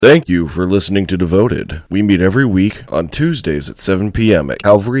Thank you for listening to Devoted. We meet every week on Tuesdays at 7 p.m. at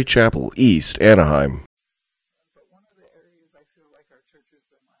Calvary Chapel, East Anaheim. But one of the areas I feel like our church has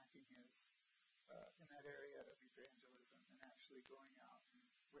been lacking is in that area of evangelism and actually going out and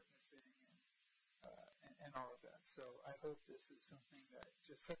witnessing and all of that. So I hope this is something that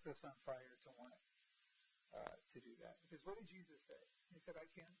just sets us on fire to want to do that. Because what did Jesus say? He said, I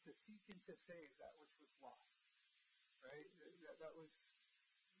came to seek and to save that which was lost. Right? That was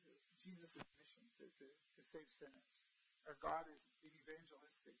Jesus' mission to save sinners. Our God is an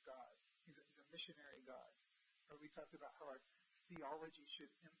evangelistic God. He's a missionary God. Or we talked about how our theology should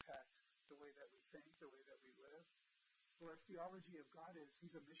impact the way that we think, the way that we live. Well, our theology of God is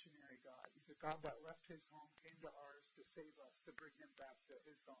He's a missionary God. He's a God that left His home, came to ours to save us, to bring Him back to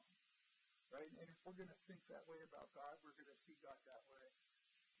His home. Right? And if we're going to think that way about God, we're going to see God that way.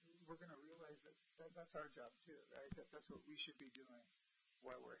 We're going to realize that's our job too, right? That's what we should be doing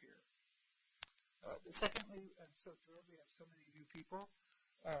while we're here. Secondly, I'm so thrilled we have so many new people.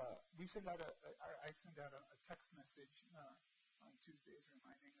 I send out a text message on Tuesdays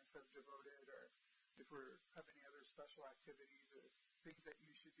reminding us of Devoted, or if we have any other special activities or things that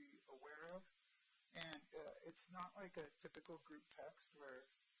you should be aware of. And it's not like a typical group text where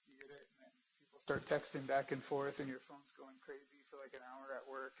you get it and then people start texting back and forth and your phone's going crazy for like an hour at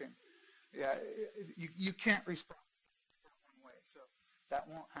work. And yeah, you can't respond one way, so that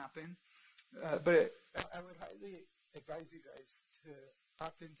won't happen. But I would highly advise you guys to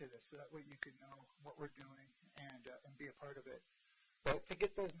opt into this so that way you can know what we're doing and be a part of it. But to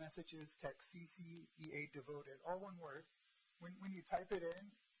get those messages, text CCEA Devoted, all one word. When you type it in,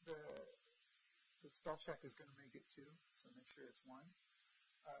 the spell check is going to make it 2, so make sure it's 1,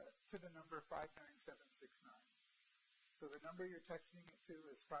 to the number 59769. So the number you're texting it to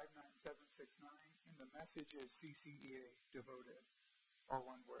is 59769, and the message is CCEA Devoted. All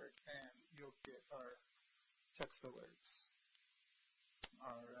one word, and you'll get our text alerts.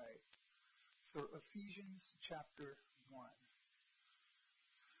 All right. So Ephesians chapter 1,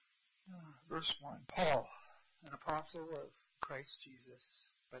 verse 1. Paul, an apostle of Christ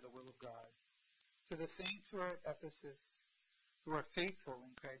Jesus, by the will of God, to the saints who are at Ephesus, who are faithful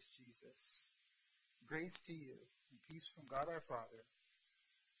in Christ Jesus, grace to you and peace from God our Father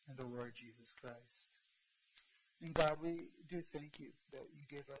and the Lord Jesus Christ. And God, we do thank you that you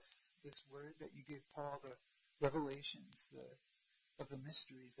gave us this word, that you gave Paul the revelations of the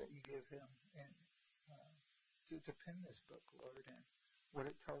mysteries that you gave him, and to pen this book, Lord, and what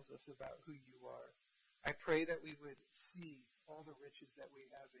it tells us about who you are. I pray that we would see all the riches that we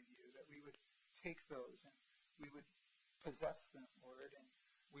have in you, that we would take those and we would possess them, Lord, and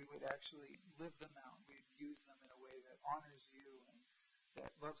we would actually live them out. We'd use them in a way that honors you and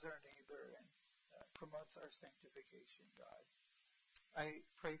that loves our neighbor and promotes our sanctification, God. I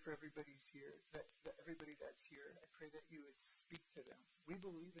pray for everybody's here, that everybody that's here, I pray that you would speak to them. We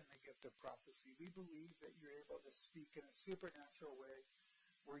believe in the gift of prophecy. We believe that you're able to speak in a supernatural way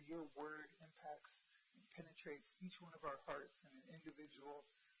where your word impacts and penetrates each one of our hearts in an individual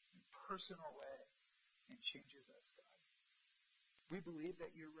and personal way and changes us, God. We believe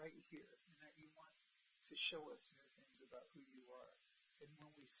that you're right here and that you want to show us new things about who you are. And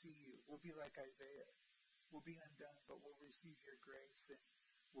when we see you, we'll be like Isaiah. We'll be undone, but we'll receive your grace, and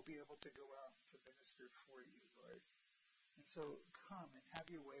we'll be able to go out to minister for you, Lord. And so come and have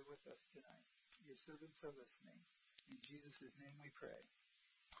your way with us tonight. Your servants are listening. In Jesus' name we pray.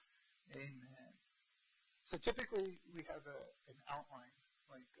 Amen. So typically we have an outline,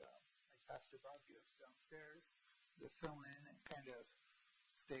 like Pastor Bob gives downstairs, to fill in and kind of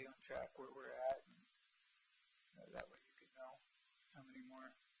stay on track where we're at. And that way you can know how many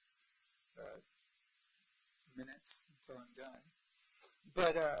more minutes until I'm done.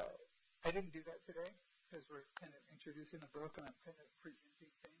 But I didn't do that today because we're kind of introducing the book and I'm kind of presenting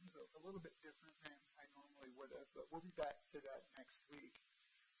things a little bit different than I normally would have. But we'll be back to that next week.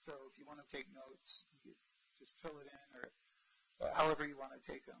 So if you want to take notes, you just fill it in or however you want to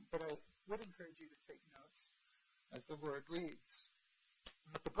take them. But I would encourage you to take notes as the Lord leads.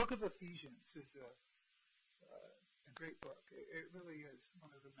 But the book of Ephesians is a great book. It really is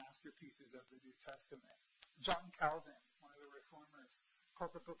one of the masterpieces of the New Testament. John Calvin, one of the reformers,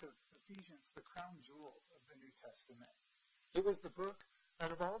 called the book of Ephesians the crown jewel of the New Testament. It was the book, out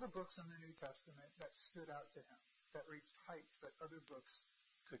of all the books in the New Testament, that stood out to him, that reached heights that other books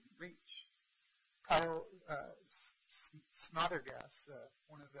couldn't reach. Kyle Snoddergas,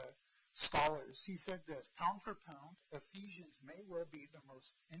 one of the scholars, he said this: pound for pound, Ephesians may well be the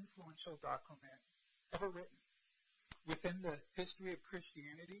most influential document ever written. Within the history of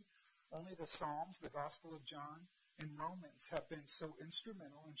Christianity, only the Psalms, the Gospel of John, and Romans have been so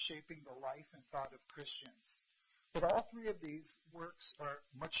instrumental in shaping the life and thought of Christians. But all three of these works are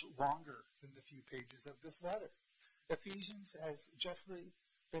much longer than the few pages of this letter. Ephesians has justly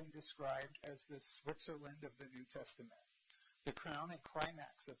been described as the Switzerland of the New Testament, the crown and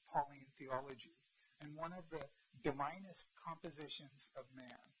climax of Pauline theology, and one of the divinest compositions of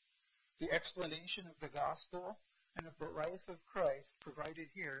man. The explanation of the gospel and of the life of Christ provided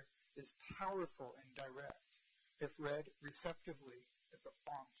here is powerful and direct, if read receptively as a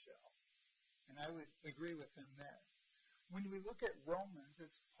bombshell. And I would agree with him there. When we look at Romans,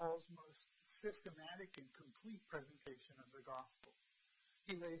 it's Paul's most systematic and complete presentation of the gospel.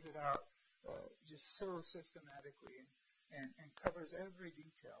 He lays it out just so systematically and covers every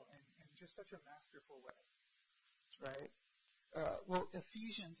detail in just such a masterful way, right? Well,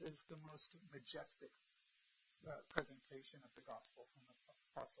 Ephesians is the most majestic presentation of the gospel from the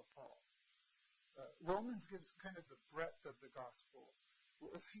Apostle Paul. Romans gives kind of the breadth of the gospel.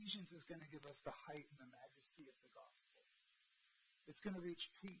 Well, Ephesians is going to give us the height and the majesty of the gospel. It's going to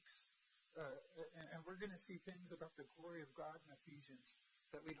reach peaks, and we're going to see things about the glory of God in Ephesians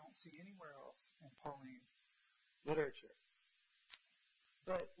that we don't see anywhere else in Pauline literature.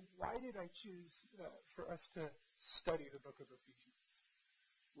 But why did I choose for us to study the book of Ephesians?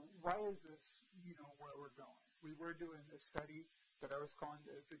 Why is this, where we're going? We were doing this study that I was calling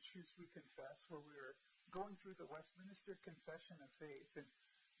the Truths We Confess, where we were going through the Westminster Confession of Faith and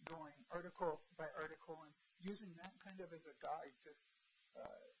going article by article and using that kind of as a guide to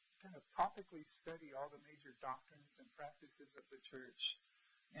kind of topically study all the major doctrines and practices of the church.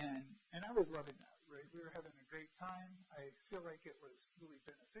 And I was loving that, right? We were having a great time. I feel like it was really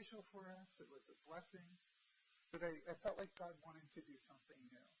beneficial for us. It was a blessing. But I felt like God wanted to do something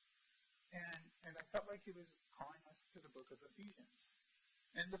new. And I felt like he was calling us to the book of Ephesians.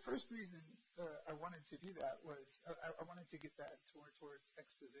 And the first reason I wanted to do that was I wanted to get that towards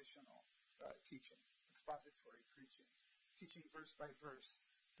expositional teaching, expository preaching, teaching verse by verse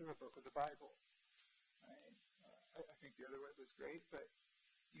through a book of the Bible. Right? I think the other way was great, but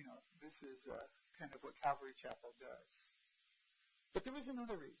this is kind of what Calvary Chapel does. But there was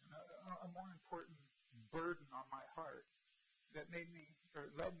another reason, a more important burden on my heart that led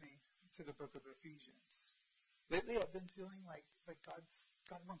me to the book of Ephesians. Lately, I've been feeling like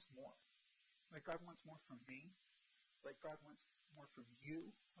God wants more. Like God wants more from me. Like God wants more from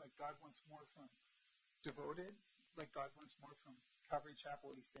you. Like God wants more from Devoted. Like God wants more from Calvary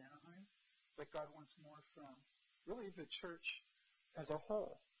Chapel East Anaheim. Like God wants more from really the church as a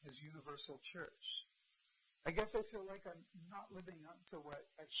whole, his universal church. I guess I feel like I'm not living up to what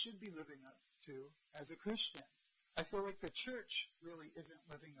I should be living up to as a Christian. I feel like the church really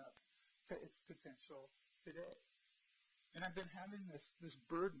isn't living up to its potential today. And I've been having this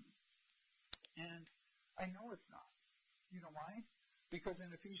burden. And I know it's not. You know why? Because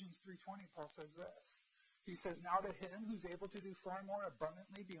in Ephesians 3:20, Paul says this. He says, now to him who's able to do far more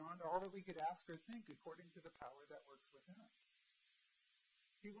abundantly beyond all that we could ask or think, according to the power that works within us.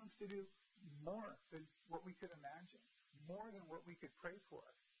 He wants to do more than what we could imagine, more than what we could pray for.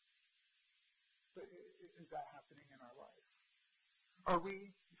 But is that happening in our life? Are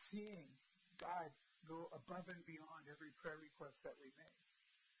we seeing God go above and beyond every prayer request that we make?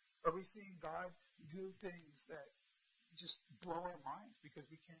 Are we seeing God do things that just blow our minds because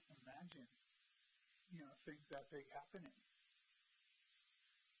we can't imagine, things that big happening?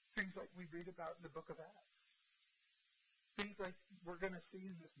 Things like we read about in the book of Acts. Things like we're going to see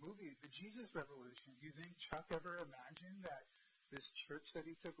in this movie, the Jesus Revolution. Do you think Chuck ever imagined that this church that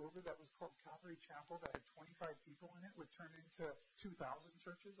he took over that was called Calvary Chapel that had 25 people in it would turn into 2,000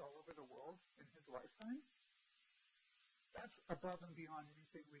 churches all over the world in his lifetime? That's above and beyond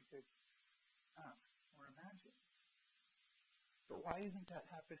anything we could ask or imagine. But why isn't that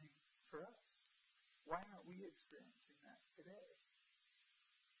happening for us? Why aren't we experiencing that today?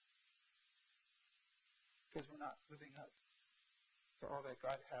 Because we're not living up to all that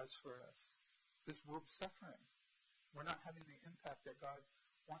God has for us. This world's suffering. We're not having the impact that God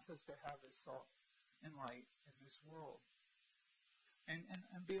wants us to have as salt and light in this world. And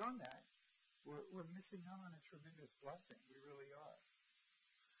beyond that, we're missing out on a tremendous blessing. We really are.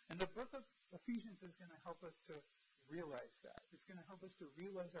 And the book of Ephesians is going to help us to realize that. It's going to help us to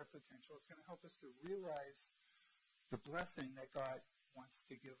realize our potential. It's going to help us to realize the blessing that God wants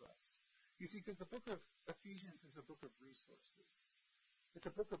to give us. You see, because the book of Ephesians is a book of resources. It's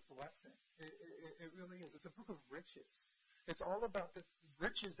a book of blessing. It really is. It's a book of riches. It's all about the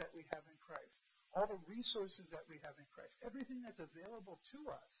riches that we have in Christ. All the resources that we have in Christ. Everything that's available to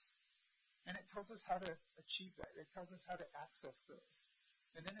us. And it tells us how to achieve that. It tells us how to access those.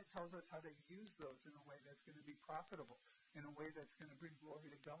 And then it tells us how to use those in a way that's going to be profitable, in a way that's going to bring glory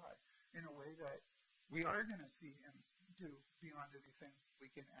to God, in a way that we are going to see him do beyond anything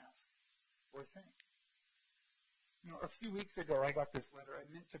we can ask or think. A few weeks ago, I got this letter. I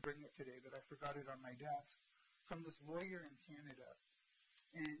meant to bring it today, but I forgot it on my desk, from this lawyer in Canada.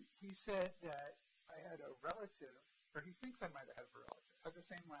 And he said that I had a relative, or he thinks I might have had a relative, had the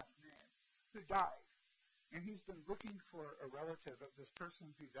same last name, who died. And he's been looking for a relative of this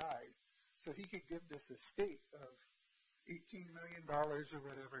person who died so he could give this estate of $18 million or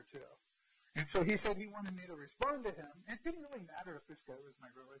whatever to. And so he said he wanted me to respond to him. It didn't really matter if this guy was my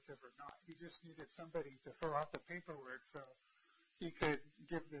relative or not. He just needed somebody to fill out the paperwork so he could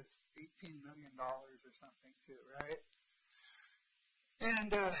give this $18 million or something to, right?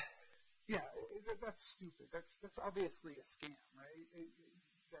 And, that's stupid. That's obviously a scam, right?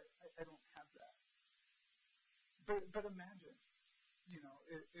 I don't have that. But imagine,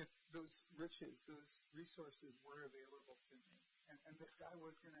 if those riches, those resources were available to me, and this guy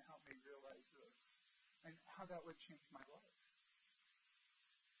was going to help me realize those, and how that would change my life.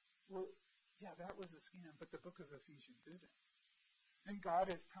 Well, yeah, that was a scam, but the book of Ephesians isn't. And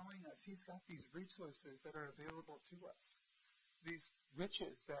God is telling us he's got these resources that are available to us, these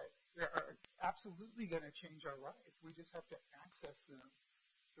riches that are absolutely going to change our life. We just have to access them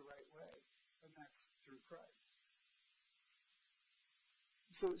the right way, and that's through Christ.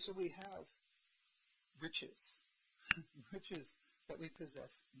 So we have riches, riches that we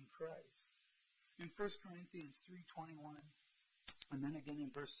possess in Christ. In 1 Corinthians 3:21, and then again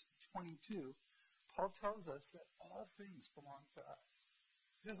in verse 22, Paul tells us that all things belong to us.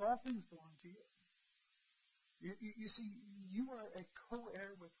 He says all things belong to you. You see, you are a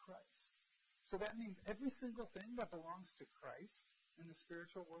co-heir with Christ. So that means every single thing that belongs to Christ in the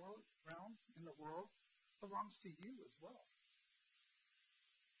spiritual realm, in the world, belongs to you as well.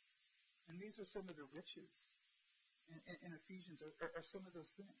 And these are some of the riches in Ephesians are some of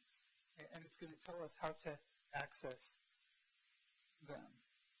those things. And it's going to tell us how to access them.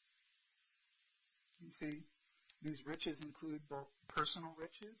 You see, these riches include both personal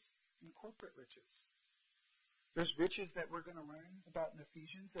riches and corporate riches. There's riches that we're going to learn about in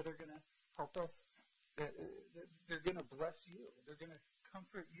Ephesians that are going to help us, that they're going to bless you. They're going to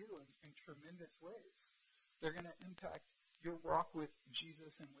comfort you in tremendous ways. They're going to impact your walk with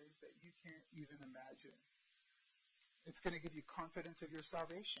Jesus in ways that you can't even imagine. It's going to give you confidence of your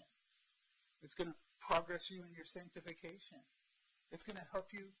salvation. It's going to progress you in your sanctification. It's going to help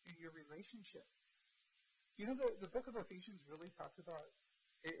you in your relationship. The book of Ephesians really talks about,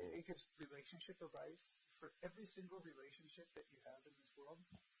 it gives relationship advice for every single relationship that you have in this world.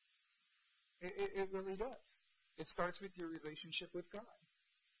 It really does. It starts with your relationship with God.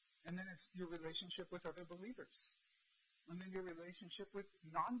 And then it's your relationship with other believers. And then your relationship with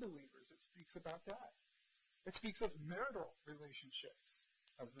non-believers. It speaks about that. It speaks of marital relationships.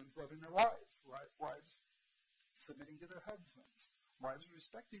 Husbands loving their wives. Wives submitting to their husbands. Wives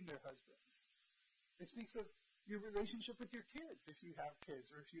respecting their husbands. It speaks of your relationship with your kids, if you have kids,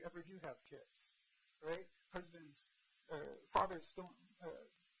 or if you ever do have kids. Right? Husbands, fathers, don't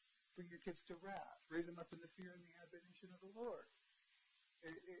bring your kids to wrath. Raise them up in the fear and the admonition of the Lord.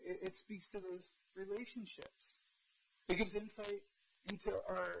 It speaks to those relationships. It gives insight into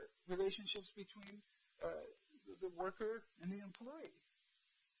our relationships between the worker and the employee,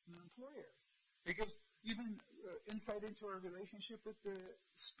 and the employer. It gives even insight into our relationship with the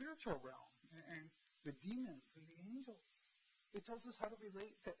spiritual realm and the demons and the angels. It tells us how to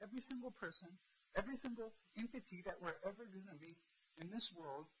relate to every single person, every single entity that we're ever going to meet in this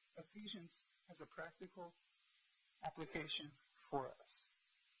world. Ephesians has a practical application for us.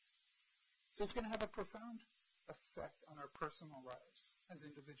 So it's going to have a profound effect on our personal lives as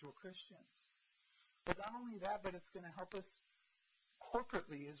individual Christians. But not only that, but it's going to help us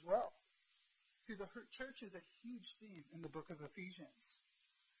corporately as well. See, the church is a huge theme in the book of Ephesians.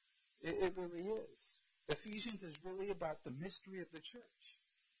 It really is. Ephesians is really about the mystery of the church.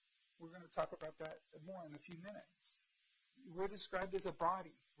 We're going to talk about that more in a few minutes. We're described as a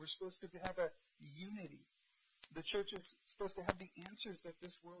body. We're supposed to have a unity. The church is supposed to have the answers that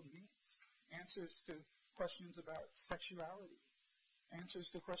this world needs. Answers to questions about sexuality. Answers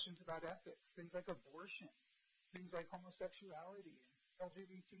to questions about ethics. Things like abortion. Things like homosexuality and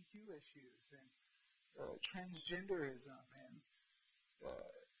LGBTQ issues and transgenderism and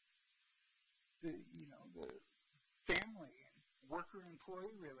the family and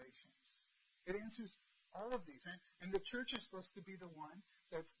worker-employee relations. It answers all of these. And the church is supposed to be the one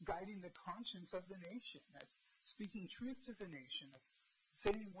that's guiding the conscience of the nation, that's speaking truth to the nation, that's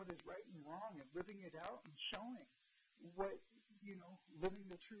saying what is right and wrong and living it out and showing what living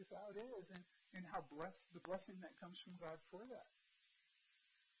the truth out is, and how blessed the blessing that comes from God for that.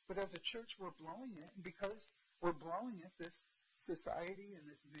 But as a church, we're blowing it, and because we're blowing it, this society and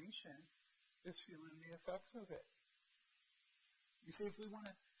this nation is feeling the effects of it. You see, if we want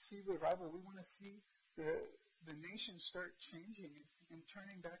to see revival, we want to see the nation start changing and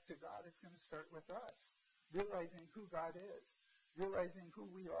turning back to God, it's going to start with us. Realizing who God is, realizing who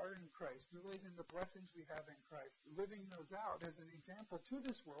we are in Christ, realizing the blessings we have in Christ, living those out as an example to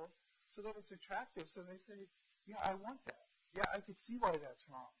this world so that it's attractive, so they say, yeah, I want that. Yeah, I could see why that's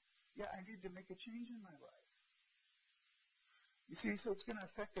wrong. Yeah, I need to make a change in my life. You see, so it's going to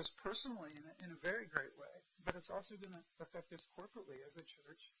affect us personally in a very great way, but it's also going to affect us corporately as a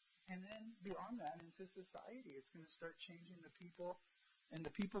church, and then beyond that into society. It's going to start changing the people and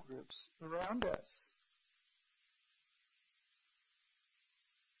the people groups around us.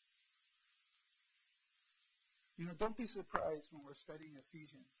 Don't be surprised when we're studying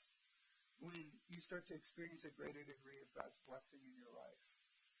Ephesians, when you start to experience a greater degree of God's blessing in your life.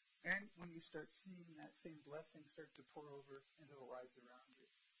 And when you start seeing that same blessing start to pour over into the lives around you.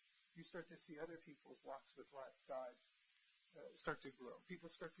 You start to see other people's walks with God start to grow.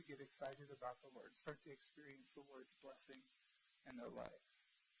 People start to get excited about the Lord, start to experience the Lord's blessing in their life.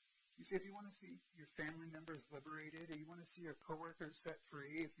 You see, if you want to see your family members liberated, or you want to see your coworkers set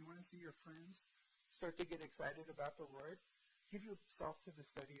free, if you want to see your friends start to get excited about the Lord, give yourself to the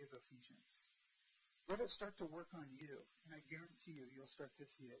study of Ephesians. Let it start to work on you, and I guarantee you'll start to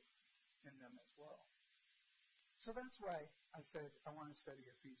see it in them as well. So that's why I said I want to study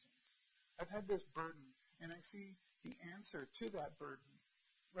Ephesians. I've had this burden, and I see the answer to that burden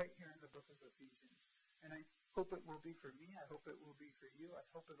right here in the book of Ephesians. And I hope it will be for me. I hope it will be for you. I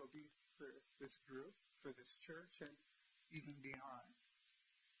hope it will be for this group, for this church, and even beyond.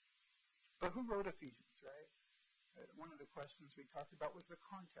 But who wrote Ephesians, right? One of the questions we talked about was the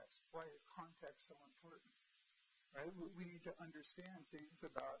context. Why is context so important? Right? We need to understand things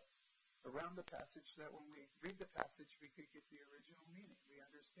around the passage so that when we read the passage, we could get the original meaning. We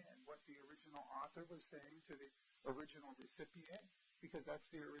understand what the original author was saying to the original recipient, because that's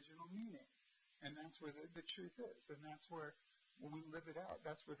the original meaning. And that's where the truth is. And that's where, when we live it out,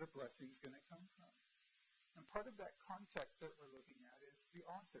 that's where the blessing's going to come from. And part of that context that we're looking at is the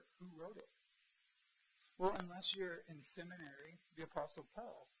author. Who wrote it? Well, unless you're in seminary, the Apostle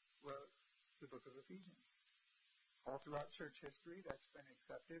Paul wrote the book of Ephesians. All throughout church history, that's been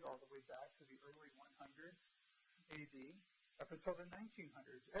accepted all the way back to the early 100s AD up until the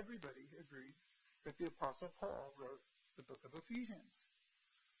 1900s. Everybody agreed that the Apostle Paul wrote the book of Ephesians.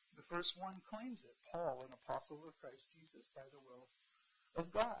 The first one claims it, Paul, an apostle of Christ Jesus by the will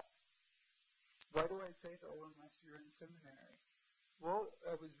of God. Why do I say though, unless you're in seminary? Well,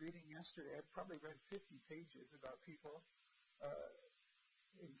 I was reading yesterday, I probably read 50 pages about people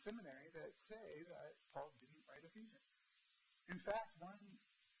in seminary that say that Paul didn't write Ephesians. In fact, one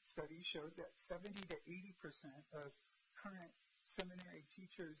study showed that 70 to 80% of current seminary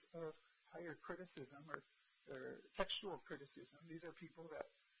teachers of higher criticism or textual criticism, these are people that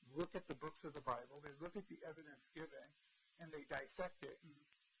look at the books of the Bible, they look at the evidence given, and they dissect it and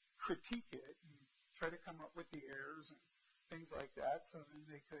critique it and try to come up with the errors and things like that, so then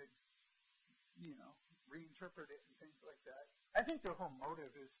they could, reinterpret it and things like that. I think their whole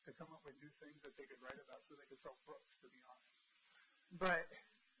motive is to come up with new things that they could write about so they could sell books, to be honest. But,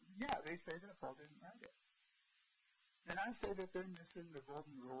 yeah, they say that Paul didn't write it. And I say that they're missing the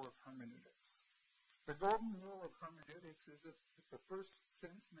golden rule of hermeneutics. The golden rule of hermeneutics is if the first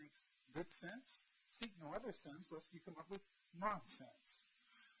sense makes good sense, seek no other sense lest you come up with nonsense.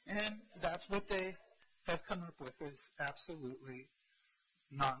 And that's what they have come up with, is absolutely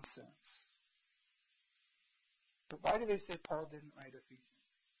nonsense. But why do they say Paul didn't write Ephesians?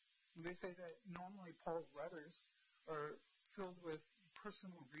 They say that normally Paul's letters are filled with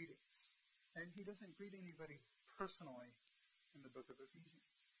personal greetings. And he doesn't greet anybody personally in the book of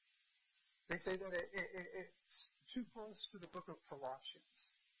Ephesians. They say that it's too close to the book of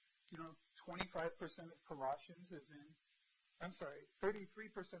Colossians. 25% of Colossians is in, 33%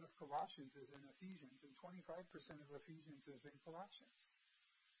 of Colossians is in Ephesians, and 25% of Ephesians is in Colossians.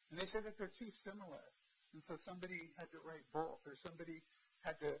 And they say that they're too similar. And so somebody had to write both, or somebody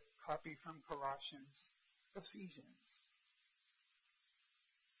had to copy from Colossians Ephesians.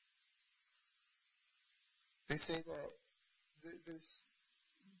 They say that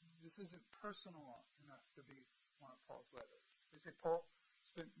this isn't personal enough to be one of Paul's letters. They say Paul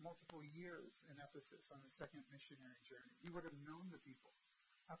spent multiple years in Ephesus on his second missionary journey. He would have known the people.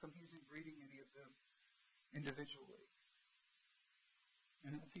 How come he isn't greeting any of them individually?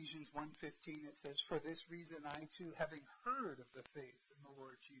 In Ephesians 1:15 it says, "For this reason I too, having heard of the faith in the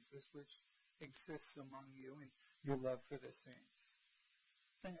Lord Jesus, which exists among you, and your love for the saints."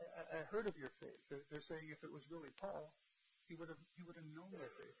 And I heard of your faith. They're saying if it was really Paul, he would have known their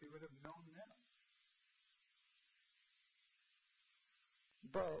faith. He would have known them.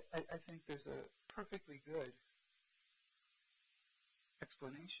 But I think there's a perfectly good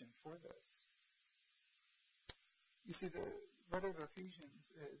explanation for this. You see, the letter of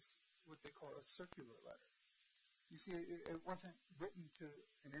Ephesians is what they call a circular letter. You see, it wasn't written to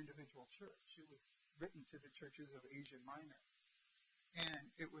an individual church. It was written to the churches of Asia Minor.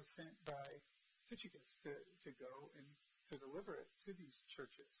 And it was sent by Tychicus to go and to deliver it to these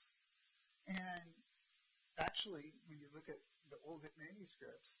churches. And actually, when you look at the old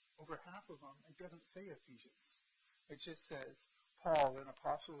manuscripts, over half of them, it doesn't say Ephesians. It just says, "Paul, an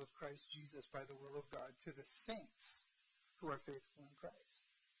apostle of Christ Jesus by the will of God, to the saints who are faithful in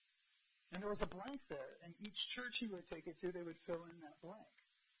Christ." And there was a blank there, and each church he would take it to, they would fill in that blank.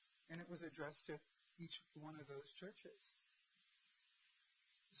 And it was addressed to each one of those churches.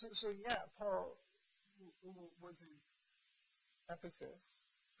 So yeah, Paul was in Ephesus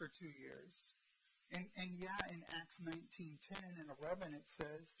for 2 years. And yeah, in Acts 19:10 and 11, it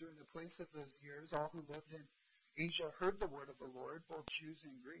says, "During the place of those years, all who lived in Asia heard the word of the Lord, both Jews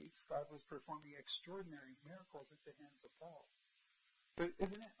and Greeks. God was performing extraordinary miracles at the hands of Paul." But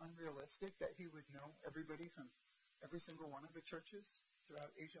isn't it unrealistic that he would know everybody from every single one of the churches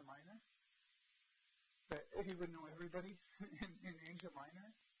throughout Asia Minor? That he would know everybody in Asia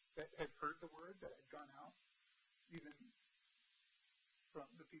Minor that had heard the word, that had gone out, even from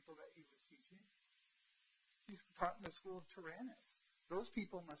the people that he was teaching? He's taught in the school of Tyrannus. Those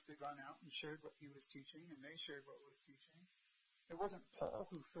people must have gone out and shared what he was teaching, and they shared what was teaching. It wasn't Paul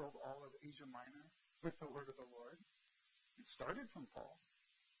who filled all of Asia Minor with the word of the Lord. It started from Paul.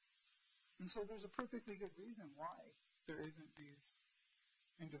 And so there's a perfectly good reason why there isn't these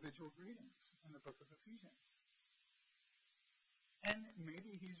individual greetings in the book of Ephesians. And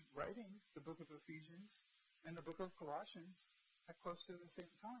maybe he's writing the book of Ephesians and the book of Colossians at close to the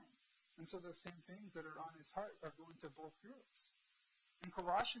same time. And so those same things that are on his heart are going to both groups. In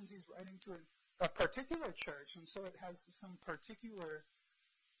Colossians, he's writing to a particular church, and so it has some particular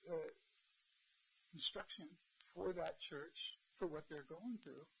instruction for that church, for what they're going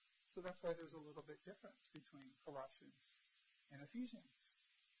through. So that's why there's a little bit difference between Colossians and Ephesians.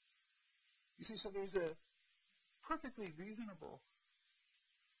 You see, so there's a perfectly reasonable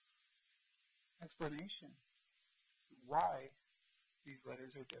explanation why these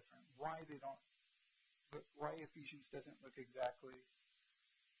letters are different, why Ephesians doesn't look exactly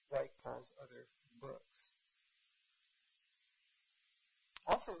like Paul's other books.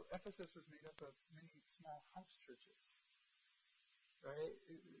 Also, Ephesus was made up of many small house churches, right?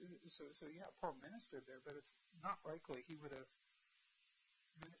 So yeah, Paul ministered there, but it's not likely he would have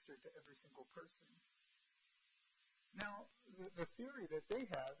ministered to every single person. Now, the theory that they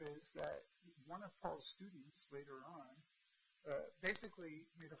have is that one of Paul's students later on basically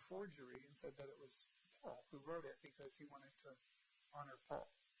made a forgery and said that it was Paul who wrote it because he wanted to honor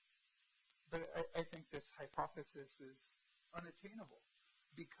Paul. But I think this hypothesis is unattainable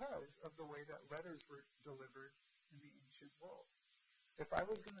because of the way that letters were delivered in the ancient world. If I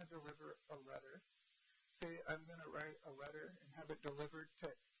was going to deliver a letter, say I'm going to write a letter and have it delivered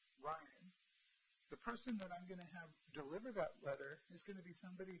to Ryan, the person that I'm going to have deliver that letter is going to be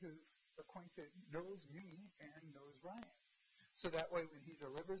somebody who's acquainted, knows me, and knows Ryan. So that way when he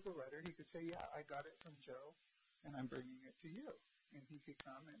delivers the letter, he could say, "Yeah, I got it from Joe, and I'm bringing it to you." And he could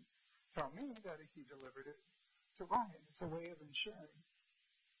come and tell me that he delivered it to Ryan. It's a way of ensuring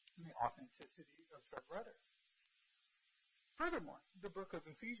the authenticity of said letter. Furthermore, the book of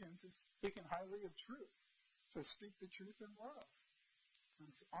Ephesians is speaking highly of truth. So speak the truth in love. And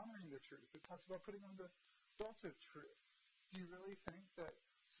it's honoring the truth. It talks about putting on the belt of truth. Do you really think that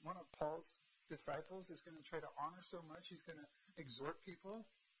one of Paul's disciples is going to try to honor so much, he's going to exhort people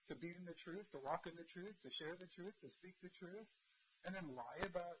to be in the truth, to walk in the truth, to share the truth, to speak the truth, and then lie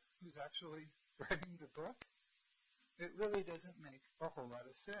about who's actually writing the book? It really doesn't make a whole lot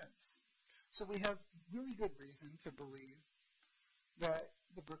of sense. So we have really good reason to believe that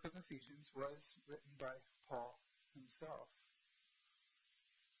the book of Ephesians was written by Paul himself.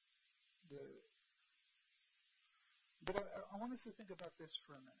 But I want us to think about this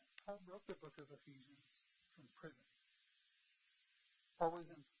for a minute. Paul wrote the book of Ephesians from prison. Paul was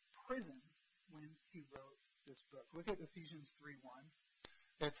in prison when he wrote this book. Look at Ephesians 3:1.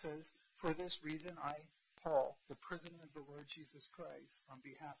 It says, "For this reason I, Paul, the prisoner of the Lord Jesus Christ, on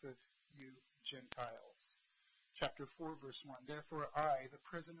behalf of you Gentiles." chapter 4, verse 1. Therefore I, the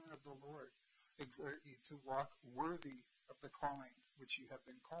prisoner of the Lord, exhort you to walk worthy of the calling which you have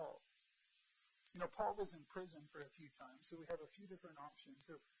been called. You know, Paul was in prison for a few times, so we have a few different options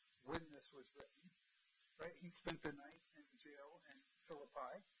of when this was written. Right? He spent the night in jail in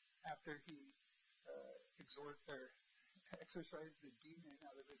Philippi after he exorcised the demon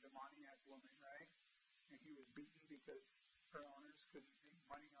out of the demoniac woman, right? And he was beaten because her owners couldn't make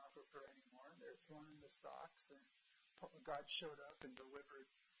money off of her anymore. They're thrown in the stocks, and God showed up and delivered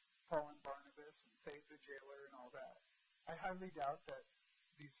Paul and Barnabas and saved the jailer and all that. I highly doubt that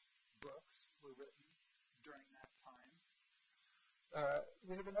these books were written during that time.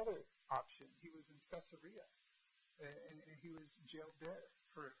 We have another option. He was in Caesarea, and he was jailed there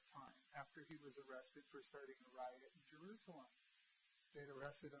for a time after he was arrested for starting a riot in Jerusalem. They'd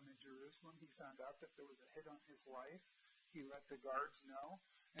arrested him in Jerusalem. He found out that there was a hit on his life. He let the guards know,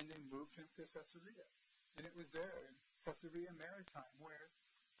 and they moved him to Caesarea. And it was there in Caesarea Maritime where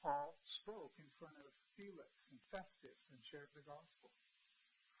Paul spoke in front of Felix and Festus and shared the gospel.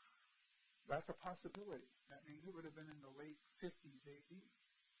 That's a possibility. That means it would have been in the late 50s AD.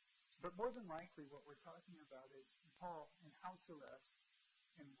 But more than likely what we're talking about is Paul in house arrest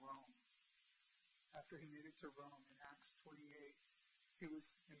in Rome. After he made it to Rome in Acts 28, he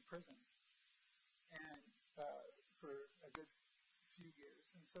was in prison and for a good few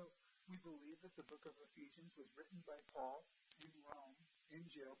years. And so we believe that the book of Ephesians was written by Paul in Rome, in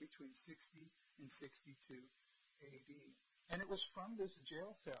jail between 60 and 62 AD. And it was from this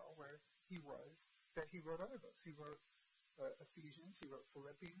jail cell where he was that he wrote other books. He wrote Ephesians, he wrote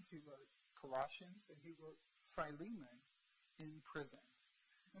Philippians, he wrote Colossians, and he wrote Philemon in prison.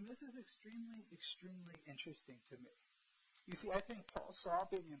 And this is extremely, extremely interesting to me. You see, I think Paul saw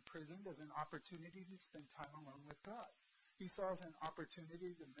being imprisoned as an opportunity to spend time alone with God. He saw it as an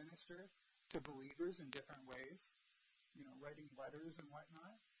opportunity to minister to believers in different ways, you know, writing letters and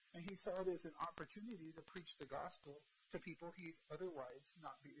whatnot. And he saw it as an opportunity to preach the gospel to people he'd otherwise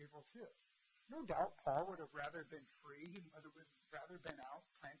not be able to. No doubt Paul would have rather been free. He would have rather been out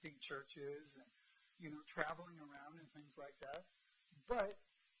planting churches and, you know, traveling around and things like that. But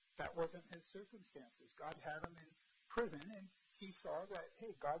that wasn't his circumstances. God had him in prison, and he saw that,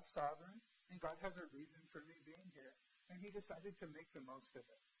 hey, God's sovereign, and God has a reason for me being here. And he decided to make the most of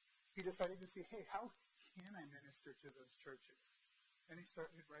it. He decided to see, hey, how can I minister to those churches? And he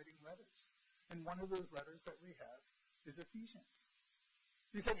started writing letters. And one of those letters that we have is Ephesians.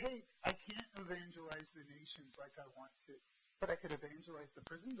 He said, hey, I can't evangelize the nations like I want to, but I could evangelize the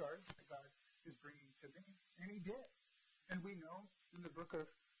prison guards that God is bringing to me. And he did. And we know in the book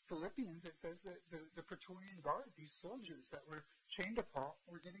of Philippians, it says that the Praetorian Guard, these soldiers that were chained to Paul,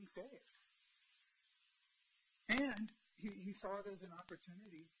 were getting saved. And he saw it as an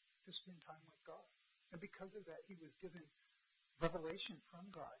opportunity to spend time with God. And because of that, he was given revelation from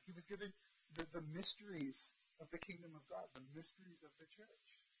God. He was given the mysteries of the kingdom of God, the mysteries of the church.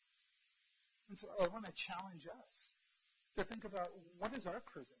 And so I want to challenge us to think about, what is our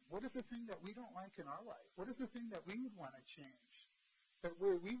prison? What is the thing that we don't like in our life? What is the thing that we would want to change? That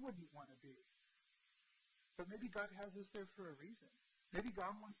where we wouldn't want to be. But maybe God has us there for a reason. Maybe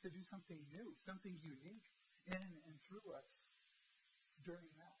God wants to do something new, something unique in and through us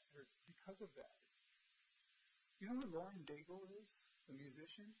during that, or because of that. You know who Lauren Daigle is? The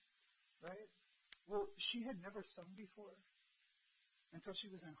musician, right? Well, she had never sung before until she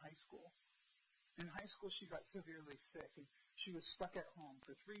was in high school. In high school, she got severely sick, and she was stuck at home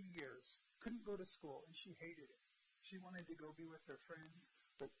for 3 years, couldn't go to school, and she hated it. She wanted to go be with her friends,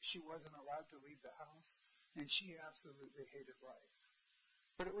 but she wasn't allowed to leave the house, and she absolutely hated life.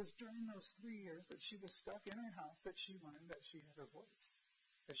 But it was during those 3 years that she was stuck in her house that she learned that she had a voice,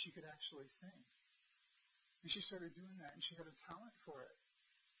 that she could actually sing. And she started doing that, and she had a talent for it.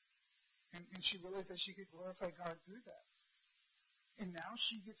 And she realized that she could glorify God through that. And now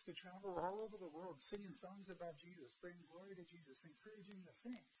she gets to travel all over the world singing songs about Jesus, bringing glory to Jesus, encouraging the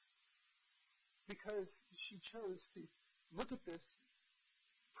saints. Because she chose to look at this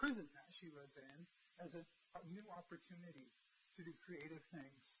prison that she was in as a new opportunity to do creative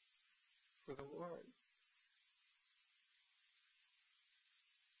things for the Lord.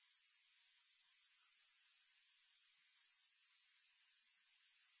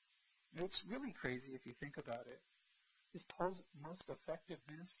 It's really crazy if you think about it. Is Paul's most effective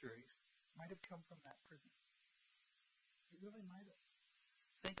ministry might have come from that prison. It really might have.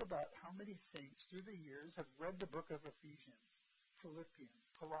 Think about how many saints through the years have read the book of Ephesians, Philippians,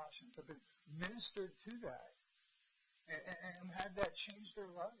 Colossians, have been ministered to that and had that change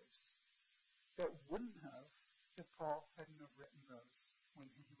their lives. That wouldn't have if Paul hadn't have written those when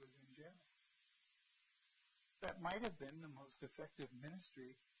he was in jail. That might have been the most effective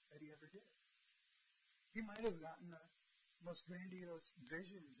ministry that he ever did. He might have gotten the most grandiose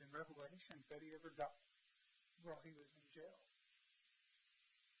visions and revelations that he ever got while he was in jail.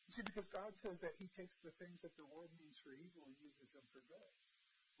 You see, because God says that he takes the things that the world means for evil and uses them for good.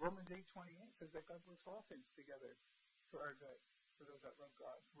 Romans 8:28 says that God works all things together for our good, for those that love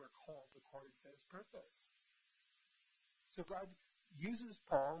God, who are called according to his purpose. So God uses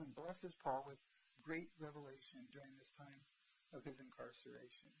Paul and blesses Paul with great revelation during this time of his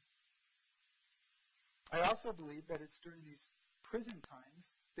incarceration. I also believe that it's during these prison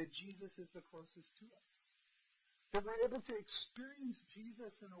times that Jesus is the closest to us. That we're able to experience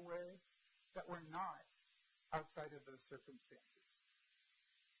Jesus in a way that we're not outside of those circumstances.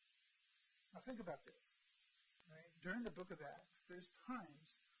 Now think about this. Right? During the book of Acts, there's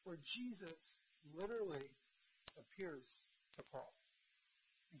times where Jesus literally appears to Paul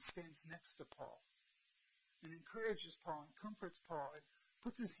and stands next to Paul and encourages Paul and comforts Paul and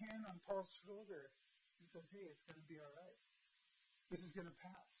puts his hand on Paul's shoulder and says, hey, it's going to be all right. This is going to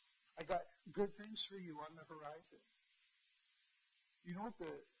pass. I got good things for you on the horizon. You know what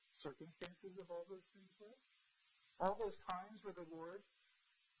the circumstances of all those things were? All those times where the Lord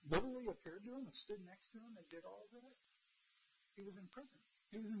literally appeared to him and stood next to him and did all of that? He was in prison.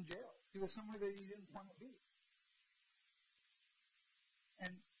 He was in jail. He was somewhere that he didn't want to be.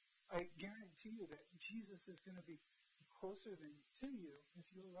 And I guarantee you that Jesus is going to be closer to you if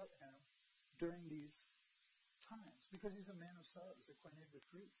you let him during these times. Because he's a man of sorrows, acquainted with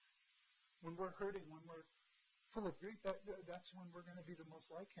grief. When we're hurting, when we're full of grief, that's when we're going to be the most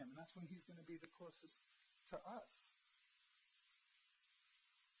like him. And that's when he's going to be the closest to us.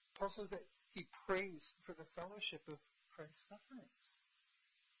 Paul says that he prays for the fellowship of Christ's sufferings.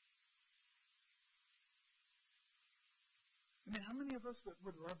 I mean, how many of us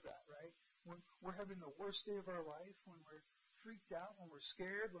would love that, right? When we're having the worst day of our life, when we're freaked out, when we're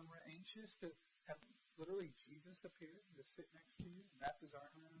scared, when we're anxious, to have literally Jesus appear and to sit next to you and wrap his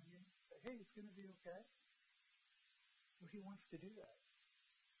arm around you and say, hey, it's going to be okay. Well, he wants to do that.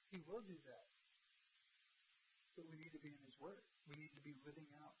 He will do that. But we need to be in his word. We need to be living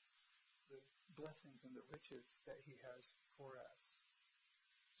out the blessings and the riches that he has for us.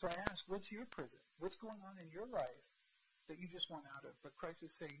 So I ask, what's your prison? What's going on in your life that you just want out of? But Christ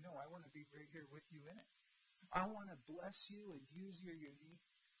is saying, no, I want to be right here with you in it. I want to bless you and use your unique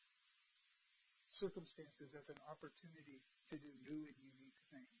circumstances as an opportunity to do new and unique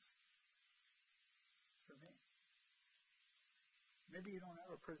things for me. Maybe you don't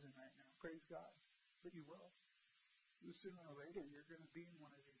have a prison right now. Praise God. But you will. Sooner or later, you're going to be in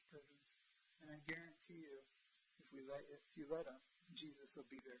one of these prisons. And I guarantee you, if you let him, Jesus will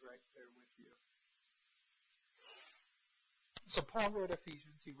be there right there with you. So Paul wrote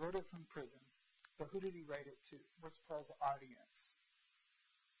Ephesians. He wrote it from prison. But who did he write it to? What's Paul's audience?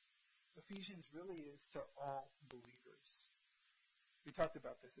 Ephesians really is to all believers. We talked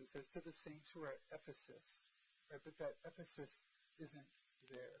about this. It says to the saints who are at Ephesus. Right? But that Ephesus isn't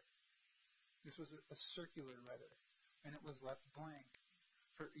there. This was a circular letter. And it was left blank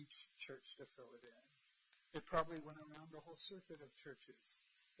for each church to fill it in. It probably went around the whole circuit of churches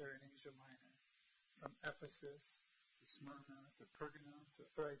there in Asia Minor. From Ephesus to Smyrna to Pergamum to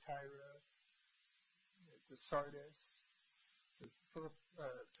Thyatira to Sardis to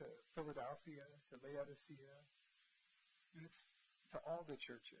Philadelphia to Laodicea. And it's to all the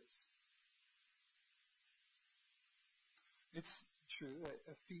churches. It's true that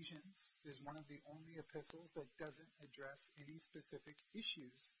Ephesians is one of the only epistles that doesn't address any specific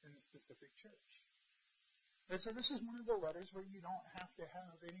issues in a specific church. And so this is one of the letters where you don't have to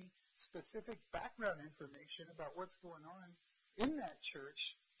have any specific background information about what's going on in that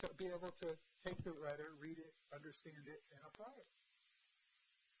church to be able to take the letter, read it, understand it, and apply it.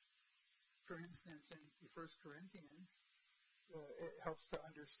 For instance, in 1 Corinthians, it helps to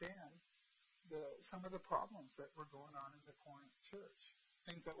understand some of the problems that were going on in the Corinth church,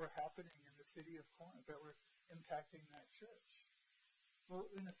 things that were happening in the city of Corinth that were impacting that church. Well,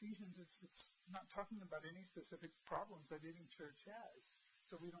 in Ephesians, it's not talking about any specific problems that any church has,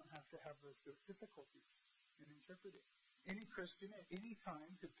 so we don't have to have those difficulties in interpreting. Any Christian at any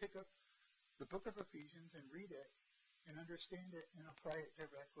time could pick up the book of Ephesians and read it and understand it and apply it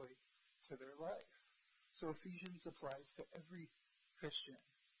directly to their life. So Ephesians applies to every Christian.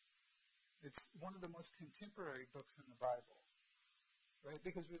 It's one of the most contemporary books in the Bible, right?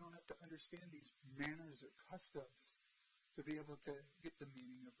 Because we don't have to understand these manners or customs to be able to get the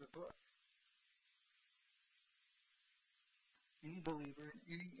meaning of the book. Any believer in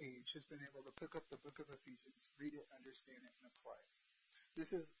any age has been able to pick up the book of Ephesians, read it, understand it, and apply it.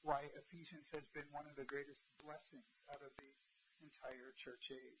 This is why Ephesians has been one of the greatest blessings out of the entire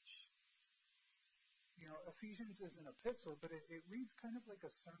church age. You know, Ephesians is an epistle, but it reads kind of like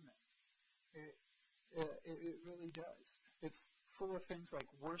a sermon. It really does. It's full of things like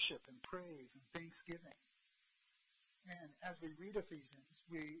worship and praise and thanksgiving. And as we read Ephesians,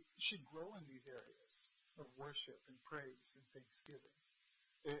 we should grow in these areas of worship and praise and thanksgiving.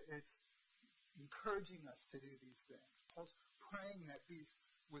 It's encouraging us to do these things. Paul's praying that these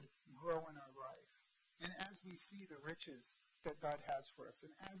would grow in our life. And as we see the riches that God has for us,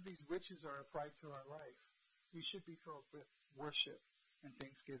 and as these riches are applied to our life, we should be filled with worship and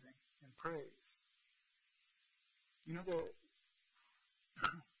thanksgiving and praise. You know, the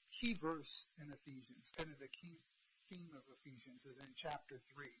key verse in Ephesians, kind of the key theme of Ephesians, is in chapter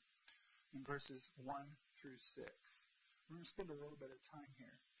 3, in verses 1 through 6. We're going to spend a little bit of time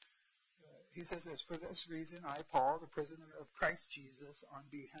here. He says this, "For this reason, I, Paul, the prisoner of Christ Jesus, on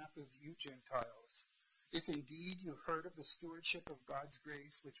behalf of you Gentiles, if indeed you heard of the stewardship of God's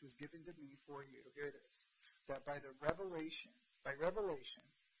grace which was given to me for you," here it is, "that by revelation,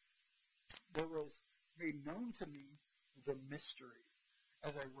 there was made known to me the mystery,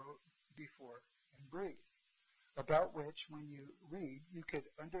 as I wrote before in brief, about which, when you read, you could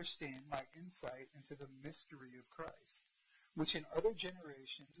understand my insight into the mystery of Christ, which in other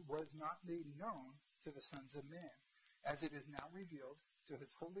generations was not made known to the sons of men, as it is now revealed to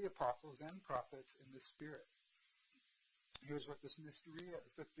his holy apostles and prophets in the Spirit." Here's what this mystery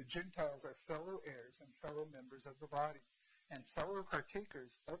is, that the Gentiles are fellow heirs and fellow members of the body, and fellow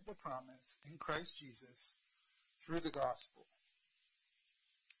partakers of the promise in Christ Jesus through the gospel.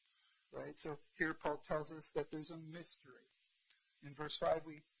 Right? So here Paul tells us that there's a mystery. In verse 5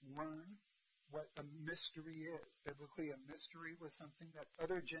 we learn what a mystery is. Biblically, a mystery was something that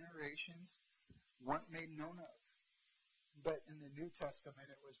other generations weren't made known of. But in the New Testament,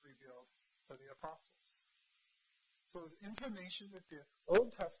 it was revealed to the apostles. So it was information that the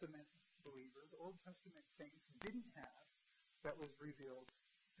Old Testament believers, Old Testament saints didn't have, that was revealed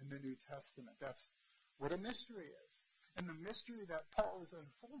in the New Testament. That's what a mystery is. And the mystery that Paul is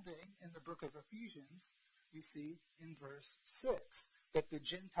unfolding in the book of Ephesians, we see in verse 6, that the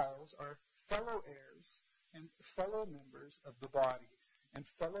Gentiles are fellow heirs and fellow members of the body, and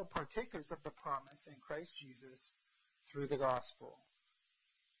fellow partakers of the promise in Christ Jesus through the gospel.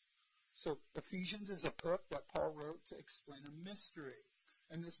 So Ephesians is a book that Paul wrote to explain a mystery.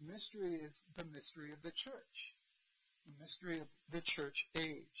 And this mystery is the mystery of the church, the mystery of the church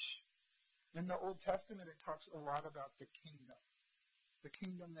age. In the Old Testament, it talks a lot about the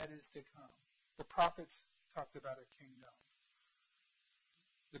kingdom that is to come. The prophets talked about a kingdom.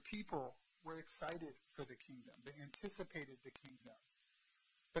 The people were excited for the kingdom. They anticipated the kingdom.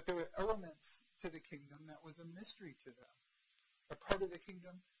 But there were elements to the kingdom that was a mystery to them, a part of the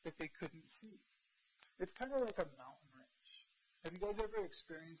kingdom that they couldn't see. It's kind of like a mountain range. Have you guys ever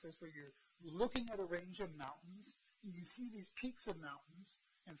experienced this, where you're looking at a range of mountains, and you see these peaks of mountains,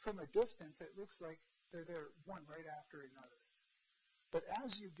 and from a distance it looks like they're there one right after another. But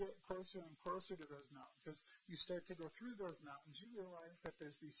as you get closer and closer to those mountains, as you start to go through those mountains, you realize that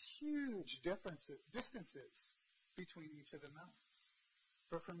there's these huge distances between each of the mountains.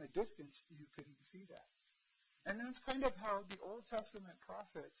 But from a distance, you couldn't see that. And that's kind of how the Old Testament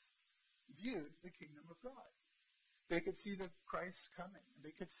prophets viewed the kingdom of God. They could see the Christ coming.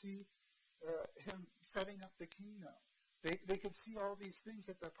 They could see him setting up the kingdom. They could see all these things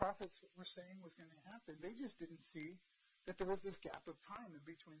that the prophets were saying was going to happen. They just didn't see that there was this gap of time in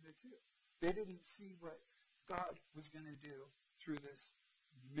between the two. They didn't see what God was going to do through this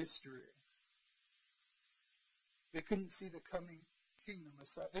mystery. They couldn't see the coming king, the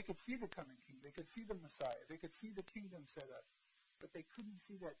Messiah. They could see the coming king. They could see the Messiah. They could see the kingdom set up. But they couldn't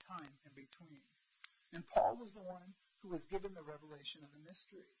see that time in between. And Paul was the one who was given the revelation of the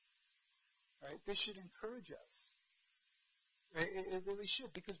mystery. Right? This should encourage us. Right? It really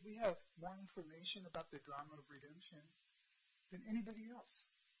should, because we have more information about the drama of redemption than anybody else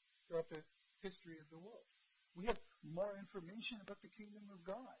throughout the history of the world. We have more information about the kingdom of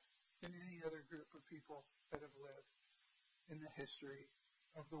God than any other group of people that have lived in the history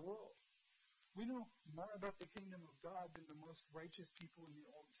of the world. We know more about the kingdom of God than the most righteous people in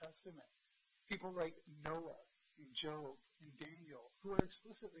the Old Testament. People like Noah and Job and Daniel, who are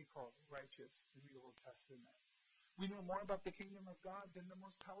explicitly called righteous in the Old Testament. We know more about the kingdom of God than the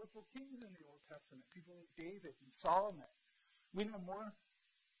most powerful kings in the Old Testament, people like David and Solomon. We know more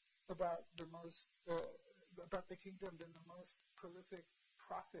about about the kingdom than the most prolific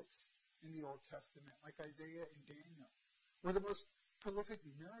prophets in the Old Testament, like Isaiah and Daniel. Or the most prolific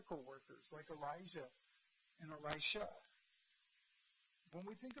miracle workers, like Elijah and Elisha. When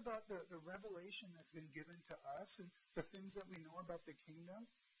we think about the revelation that's been given to us and the things that we know about the kingdom,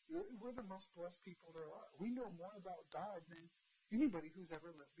 we're the most blessed people there are. We know more about God than anybody who's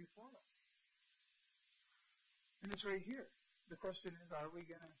ever lived before us. And it's right here. The question is, are we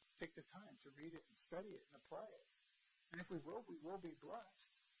going to take the time to read it and study it and apply it? And if we will be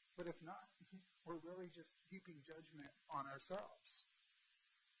blessed. But if not, we're really just heaping judgment on ourselves.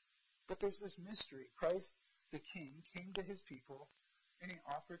 But there's this mystery. Christ, the King, came to his people and he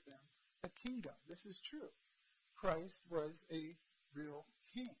offered them a kingdom. This is true. Christ was a real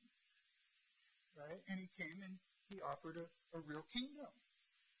king. Right? And he came and he offered a real kingdom.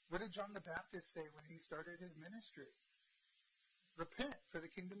 What did John the Baptist say when he started his ministry? Repent, for the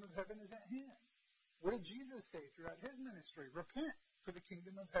kingdom of heaven is at hand. What did Jesus say throughout his ministry? Repent, for the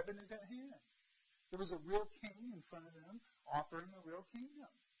kingdom of heaven is at hand. There was a real king in front of them offering a real kingdom.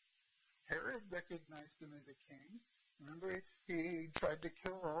 Herod recognized him as a king. Remember, he tried to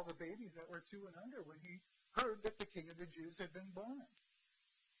kill all the babies that were 2 and under when he heard that the king of the Jews had been born.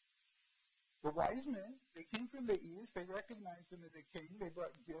 The wise men, they came from the east. They recognized him as a king. They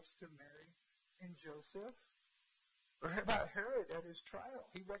brought gifts to Mary and Joseph. Or how about Herod at his trial?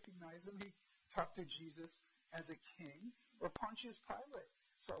 He recognized him. He talked to Jesus as a king. Or Pontius Pilate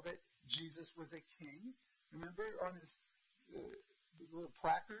saw that Jesus was a king. Remember on his little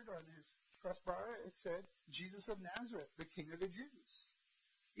placard on his crossbar, it said, Jesus of Nazareth, the King of the Jews.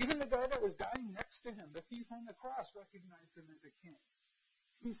 Even the guy that was dying next to him, the thief on the cross, recognized him as a king.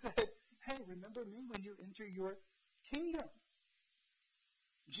 He said, hey, remember me when you enter your kingdom.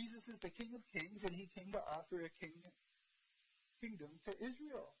 Jesus is the King of Kings, and he came to offer a kingdom to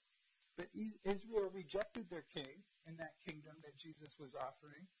Israel. But Israel rejected their king in that kingdom that Jesus was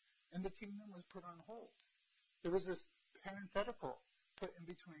offering, and the kingdom was put on hold. There was this parenthetical put in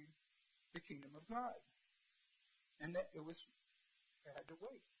between the kingdom of God. And that it had to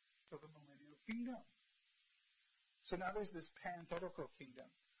wait till the millennial kingdom. So now there's this parenthetical kingdom,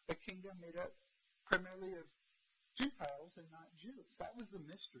 a kingdom made up primarily of Gentiles and not Jews. That was the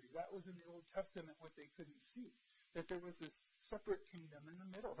mystery. That was in the Old Testament what they couldn't see. That there was this separate kingdom in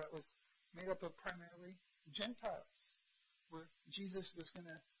the middle that was made up of primarily Gentiles, where Jesus was going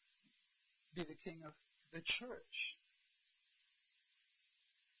to be the king of the church.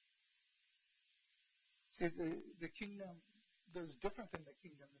 See, the kingdom that was different than the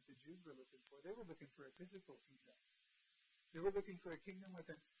kingdom that the Jews were looking for. They were looking for a physical kingdom. They were looking for a kingdom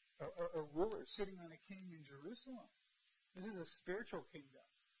with a ruler sitting on a king in Jerusalem. This is a spiritual kingdom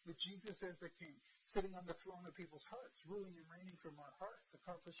with Jesus as the king, sitting on the throne of people's hearts, ruling and reigning from our hearts,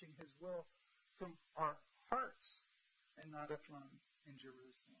 accomplishing his will from our hearts, and not a throne in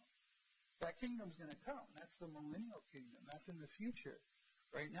Jerusalem. That kingdom's going to come. That's the millennial kingdom. That's in the future.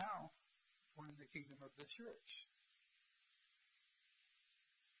 Right now, we're in the kingdom of the church.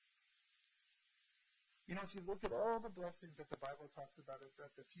 You know, if you look at all the blessings that the Bible talks about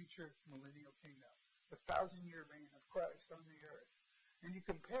the future millennial kingdom, the 1,000-year reign of Christ on the earth, and you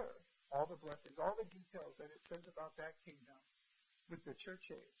compare all the blessings, all the details that it says about that kingdom with the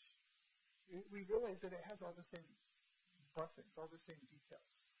church age, we realize that it has all the same blessings, all the same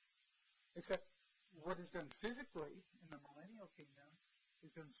details. Except what is done physically in the millennial kingdom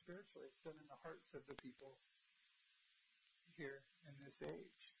is done spiritually. It's done in the hearts of the people here in this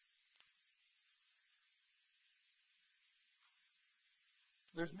age.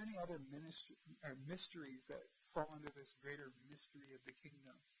 There's many other mysteries that fall under this greater mystery of the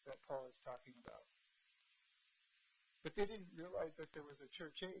kingdom that Paul is talking about. But they didn't realize that there was a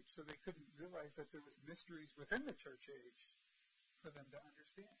church age, so they couldn't realize that there was mysteries within the church age for them to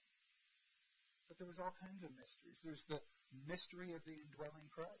understand. But there was all kinds of mysteries. There's the mystery of the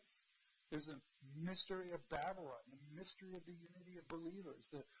indwelling Christ. There's a mystery of Babylon, the mystery of the unity of believers,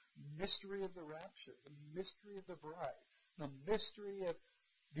 the mystery of the rapture, the mystery of the bride, the mystery of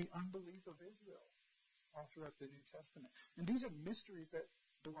the unbelief of Israel, all throughout the New Testament. And these are mysteries that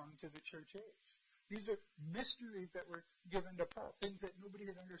belong to the church age. These are mysteries that were given to Paul, things that nobody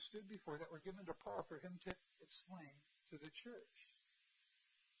had understood before that were given to Paul for him to explain to the church.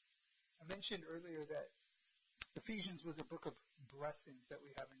 I mentioned earlier that Ephesians was a book of blessings that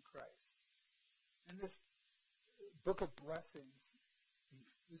we have in Christ. And this book of blessings,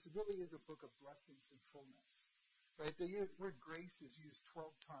 this really is a book of blessings and fullness. Right? The word grace is used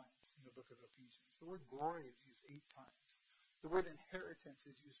 12 times in the book of Ephesians. The word glory is used 8 times. The word inheritance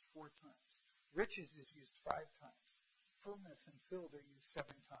is used 4 times. Riches is used 5 times. Fullness and filled are used 7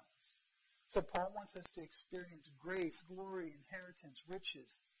 times. So Paul wants us to experience grace, glory, inheritance,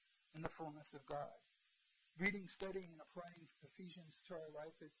 riches, and the fullness of God. Reading, studying, and applying Ephesians to our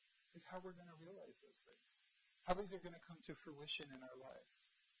life is how we're going to realize those things. how these are going to come to fruition in our life.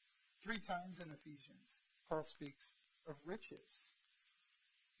 3 times in Ephesians, Paul speaks of riches.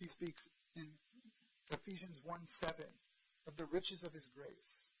 He speaks in Ephesians 1:7 of the riches of his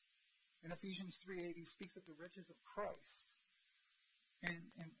grace. In Ephesians 3:8, he speaks of the riches of Christ.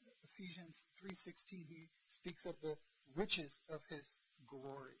 And in Ephesians 3:16, he speaks of the riches of his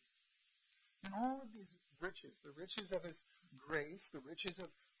glory. And all of these riches, the riches of his grace, the riches of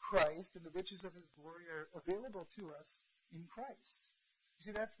Christ, and the riches of his glory are available to us in Christ. You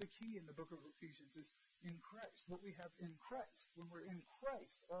see, that's the key in the book of Ephesians, is in Christ. What we have in Christ. When we're in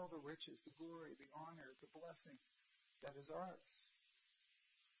Christ, all the riches, the glory, the honor, the blessing, that is ours.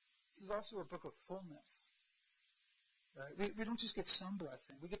 This is also a book of fullness. Right? We don't just get some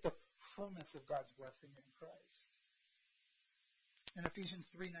blessing. We get the fullness of God's blessing in Christ. In Ephesians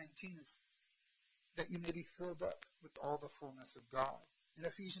 3:19, it's that you may be filled up with all the fullness of God. In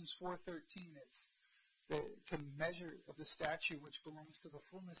Ephesians 4:13, it's to measure of the stature which belongs to the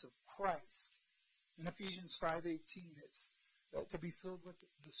fullness of Christ. In Ephesians 5:18, it's to be filled with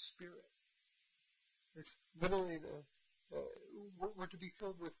the Spirit. It's literally we're to be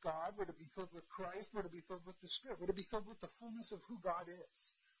filled with God, we're to be filled with Christ, we're to be filled with the Spirit, we're to be filled with the fullness of who God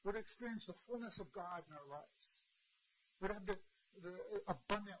is. We're to experience the fullness of God in our lives. We're to have the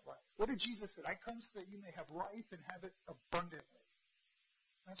abundant life. What did Jesus say? I come so that you may have life and have it abundantly.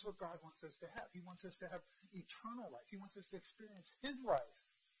 That's what God wants us to have. He wants us to have eternal life. He wants us to experience his life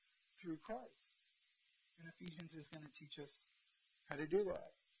through Christ. And Ephesians is going to teach us how to do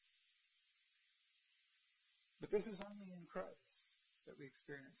that. But this is only in Christ that we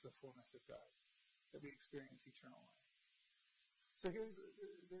experience the fullness of God, that we experience eternal life. So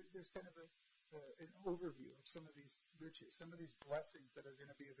there's kind of an overview of some of these riches, some of these blessings that are going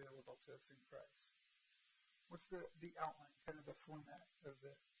to be available to us in Christ. What's the outline, kind of the format of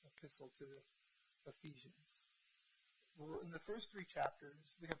the epistle to the Ephesians? Well, in the first 3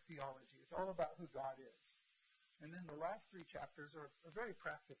 chapters, we have theology. It's all about who God is. And then the last 3 chapters are very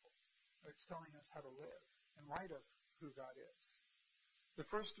practical. It's telling us how to live in light of who God is. The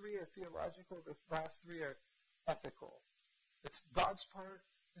first 3 are theological. The last 3 are ethical. It's God's part,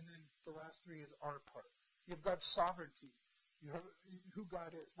 and then the last 3 is our part. You have God's sovereignty. You have who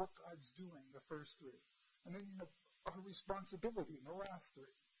God is, what God's doing, the first 3. And then you have our responsibility in the last 3.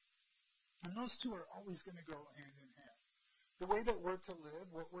 And those 2 are always going to go hand in hand. The way that we're to live,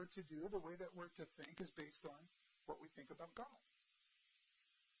 what we're to do, the way that we're to think is based on what we think about God.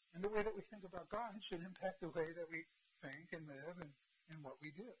 And the way that we think about God should impact the way that we think and live and what we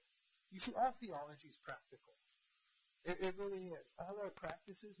do. You see, all theology is practical. It really is. All our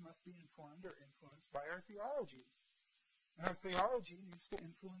practices must be informed or influenced by our theology. And our theology needs to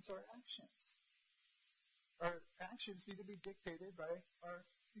influence our actions. Our actions need to be dictated by our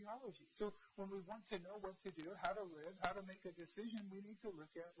theology. So when we want to know what to do, how to live, how to make a decision, we need to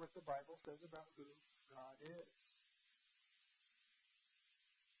look at what the Bible says about who God is.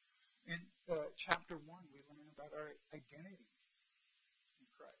 In chapter 1, we learn about our identity in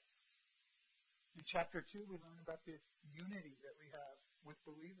Christ. In chapter 2, we learn about the unity that we have with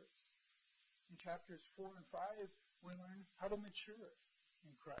believers. In chapters 4 and 5, we learn how to mature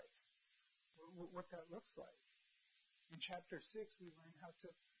in Christ, what that looks like. In chapter 6, we learn how to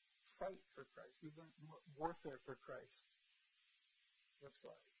fight for Christ. We learn what warfare for Christ looks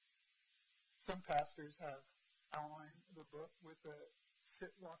like. Some pastors have outlined the book with a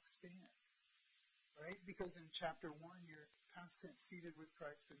sit, walk, stand. Right? Because in chapter 1, you're constant seated with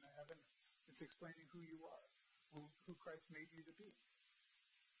Christ in the heavens. It's explaining who you are, who Christ made you to be.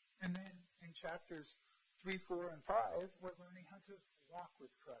 And then in chapters 3, 4, and 5, we're learning how to walk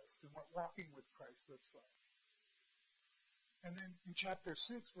with Christ and what walking with Christ looks like. And then in chapter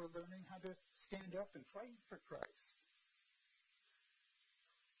 6, we're learning how to stand up and fight for Christ.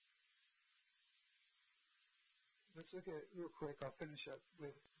 Let's look at, real quick, I'll finish up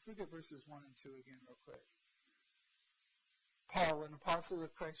with, let's look at verses 1 and 2 again real quick. Paul, an apostle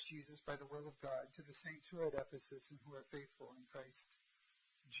of Christ Jesus by the will of God, to the saints who are at Ephesus and who are faithful in Christ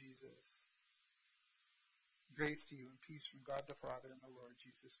Jesus. Grace to you and peace from God the Father and the Lord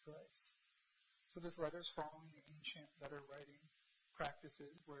Jesus Christ. So this letter is following the ancient letter writing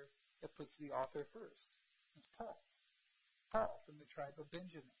practices where it puts the author first. It's Paul. Paul from the tribe of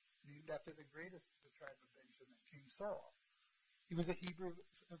Benjamin, named after the greatest of the tribe of Benjamin, King Saul. He was a Hebrew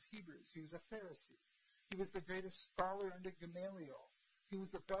of Hebrews. He was a Pharisee. He was the greatest scholar under Gamaliel. He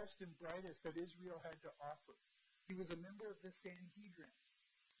was the best and brightest that Israel had to offer. He was a member of the Sanhedrin.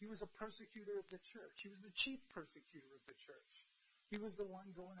 He was a persecutor of the church. He was the chief persecutor of the church. He was the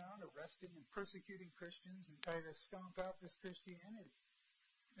one going out arresting and persecuting Christians and trying to stomp out this Christianity.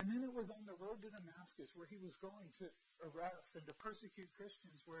 And then it was on the road to Damascus where he was going to arrest and to persecute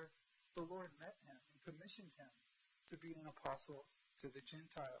Christians where the Lord met him and commissioned him to be an apostle to the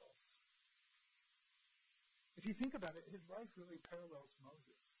Gentiles. If you think about it, his life really parallels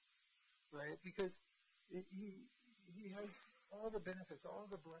Moses, right? Because he has all the benefits, all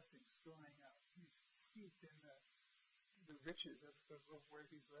the blessings growing up. He's steeped in the riches of where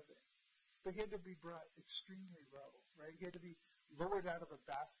he's living. But he had to be brought extremely low, right? He had to be lowered out of a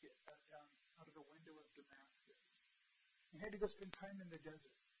basket out of the window of Damascus. He had to go spend time in the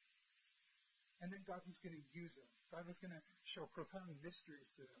desert. And then God was going to use him. God was going to show profound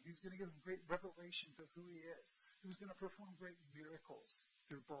mysteries to him. He's going to give him great revelations of who he is. He was going to perform great miracles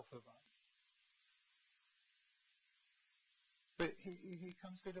through both of them. But he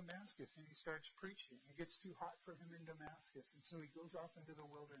comes to Damascus and he starts preaching. It gets too hot for him in Damascus, and so he goes off into the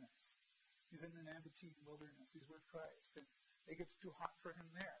wilderness. He's in the Nabatean wilderness. He's with Christ, and it gets too hot for him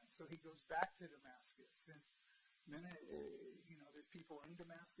there. So he goes back to Damascus, and then there's people in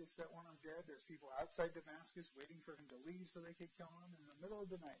Damascus that want him dead. There's people outside Damascus waiting for him to leave so they could kill him. In the middle of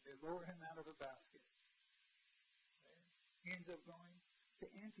the night, they lower him out of a basket. He ends up going to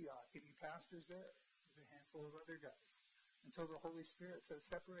Antioch, and he pastors there with a handful of other guys until the Holy Spirit says,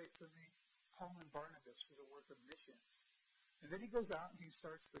 "Separate from me Paul and Barnabas for the work of missions." And then he goes out and he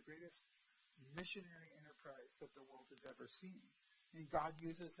starts the greatest missionary enterprise that the world has ever seen. And God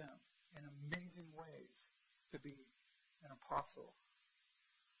uses him in amazing ways to be an apostle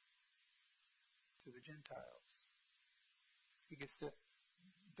to the Gentiles. He gets to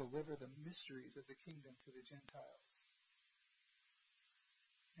deliver the mysteries of the kingdom to the Gentiles.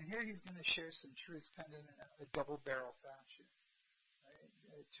 And here he's going to share some truths kind of in a double-barrel fashion,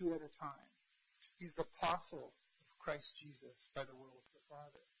 right? Two at a time. He's the apostle of Christ Jesus by the will of the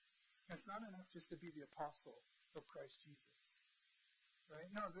Father. And it's not enough just to be the apostle of Christ Jesus. Right?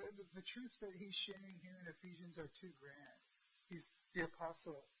 No, the truths that he's sharing here in Ephesians are too grand. He's the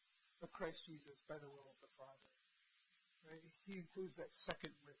apostle of Christ Jesus by the will of the Father. Right? He includes that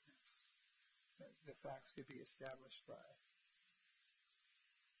second witness that the facts could be established by.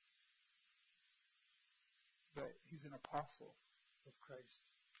 But he's an apostle of Christ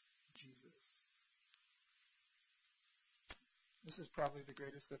Jesus. This is probably the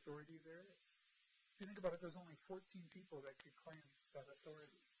greatest authority there is. If you think about it, there's only 14 people that could claim that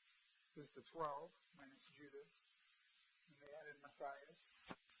authority. There's the 12, minus Judas, and they added Matthias,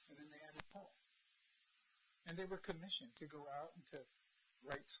 and then they added Paul. And they were commissioned to go out and to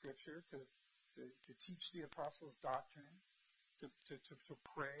write scripture, to teach the apostles' doctrine, to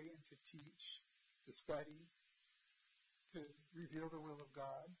pray and to teach, to study, to reveal the will of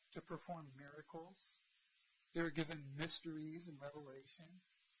God, to perform miracles. They were given mysteries and revelation.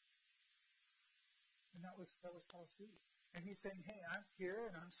 And that was Paul's duty. And he's saying, hey, I'm here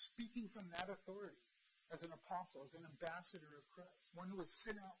and I'm speaking from that authority as an apostle, as an ambassador of Christ, one who was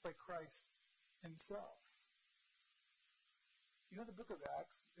sent out by Christ himself. You know, the book of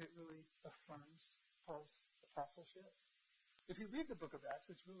Acts, it really affirms Paul's apostleship. If you read the book of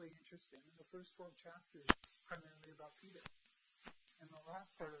Acts, it's really interesting. In the first 12 chapters, it's primarily about Peter. And the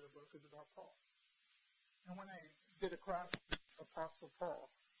last part of the book is about Paul. And when I did a class with Apostle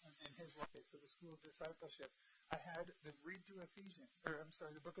Paul and his life for the School of Discipleship, I had them read through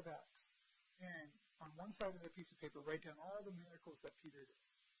the book of Acts. And on one side of the piece of paper, write down all the miracles that Peter did.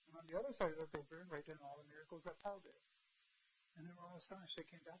 And on the other side of the paper, write down all the miracles that Paul did. And they were all astonished. They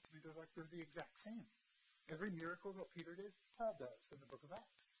came back to me. They're like, they're the exact same. Every miracle that Peter did, Paul does in the book of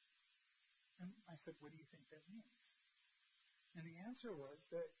Acts. And I said, what do you think that means? And the answer was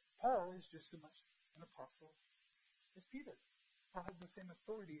that Paul is just as much an apostle as Peter. Paul has the same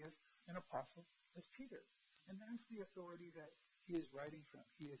authority as an apostle as Peter. And that's the authority that he is writing from.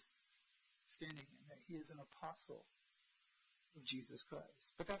 He is standing in, that he is an apostle of Jesus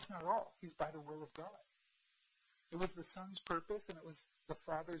Christ. But that's not all. He's by the will of God. It was the Son's purpose and it was the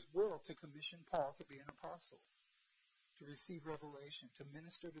Father's will to commission Paul to be an apostle, to receive revelation, to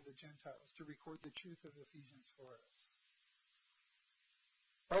minister to the Gentiles, to record the truth of Ephesians for us.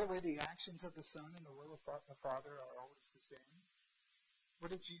 By the way, the actions of the Son and the will of the Father are always the same.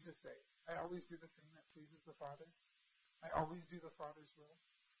 What did Jesus say? I always do the thing that pleases the Father. I always do the Father's will.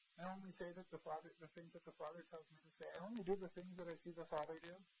 I only say that the things that the Father tells me to say. I only do the things that I see the Father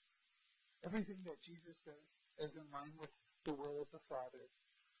do. Everything that Jesus does is in line with the will of the Father.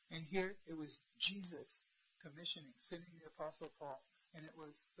 And here it was Jesus commissioning, sending the Apostle Paul, and it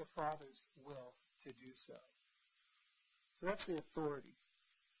was the Father's will to do so. So that's the authority.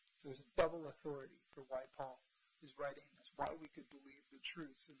 There's double authority for why Paul is writing this, why we could believe the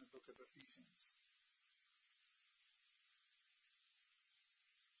truths in the book of Ephesians.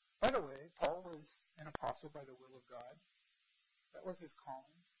 By the way, Paul was an apostle by the will of God. That was his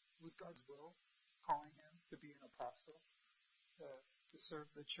calling. It was God's will calling him to be an apostle, to serve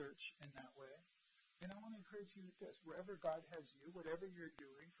the church in that way. And I want to encourage you with this. Wherever God has you, whatever you're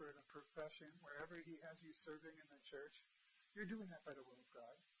doing for a profession, wherever he has you serving in the church, you're doing that by the will of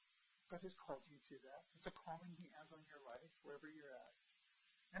God. God has called you to that. It's a calling he has on your life, wherever you're at.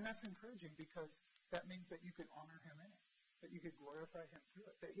 And that's encouraging because that means that you can honor him in it, that you can glorify him through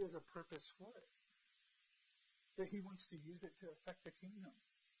it, that he has a purpose for it, that he wants to use it to affect the kingdom.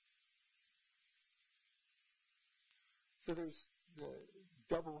 So there's the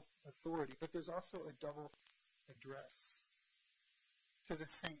double authority, but there's also a double address to the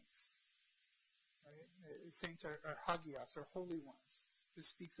saints. Right? Saints are hagios, are holy ones. This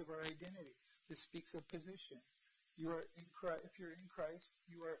speaks of our identity. This speaks of position. You are in Christ. If you're in Christ,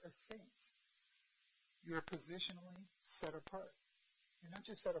 you are a saint. You are positionally set apart. You're not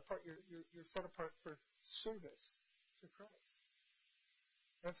just set apart, you're set apart for service to Christ.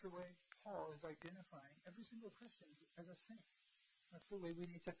 That's the way Paul is identifying every single Christian as a saint. That's the way we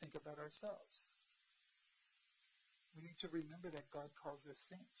need to think about ourselves. We need to remember that God calls us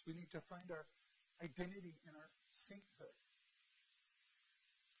saints. We need to find our identity in our sainthood.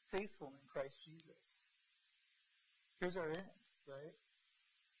 Faithful in Christ Jesus. Here's our end, right?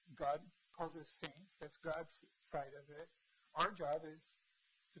 God calls us saints. That's God's side of it. Our job is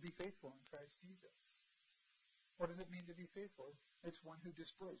to be faithful in Christ Jesus. What does it mean to be faithful? It's one who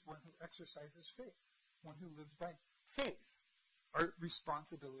displays, one who exercises faith, one who lives by faith. Our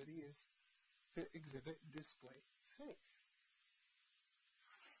responsibility is to exhibit and display faith.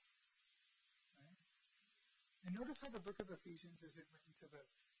 Right? And notice how the book of Ephesians isn't written to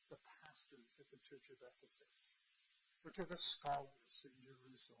the pastors at the church of Ephesus, or to the scholars in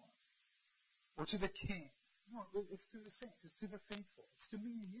Jerusalem, or to the king. No, it's to the saints. It's to the faithful. It's to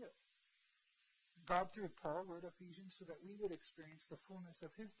me and you. God, through Paul, wrote Ephesians so that we would experience the fullness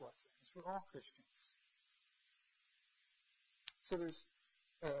of his blessings for all Christians. So there's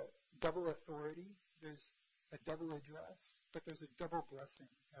double authority, there's a double address, but there's a double blessing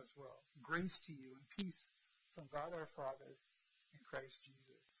as well. Grace to you and peace from God our Father and Christ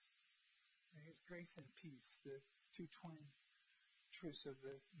Jesus. And his grace and peace, the two twin truths of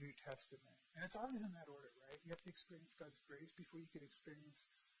the New Testament. And it's always in that order, right? You have to experience God's grace before you can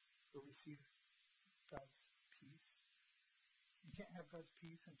experience or receive God's peace. You can't have God's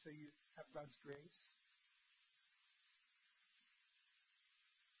peace until you have God's grace.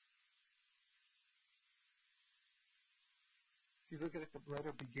 If you look at it, the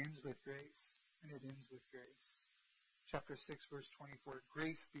letter begins with grace and it ends with grace. Chapter 6, verse 24.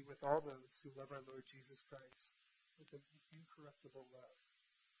 Grace be with all those who love our Lord Jesus Christ with an incorruptible love.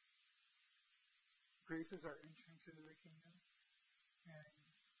 Grace is our entrance into the kingdom, and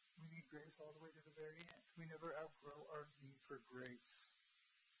we need grace all the way to the very end. We never outgrow our need for grace.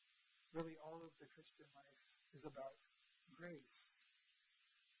 Really, all of the Christian life is about grace.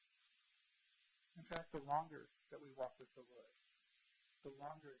 In fact, the longer that we walk with the Lord, the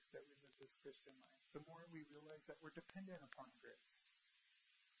longer that we live this Christian life, the more we realize that we're dependent upon grace.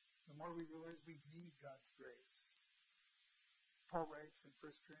 The more we realize we need God's grace. Paul writes in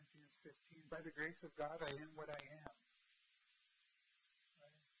 1 Corinthians 15, by the grace of God, I am what I am.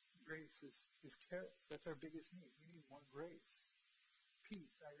 Right? Grace is charis. That's our biggest need. We need more grace.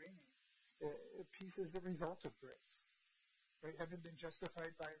 Peace, irene. Peace is the result of grace. Right? Having been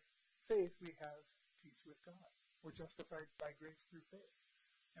justified by faith, we have peace with God. We're justified by grace through faith.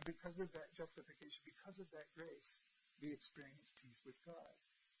 And because of that justification, because of that grace, we experience peace with God.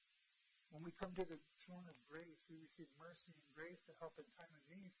 When we come to the throne of grace, we receive mercy and grace to help in time of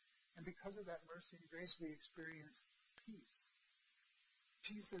need. And because of that mercy and grace, we experience peace.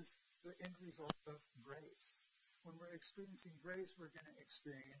 Peace is the end result of grace. When we're experiencing grace, we're going to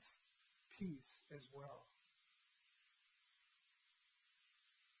experience peace as well.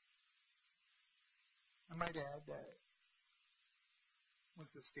 I might add that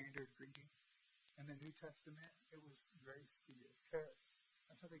was the standard greeting. In the New Testament, it was grace to you, charis.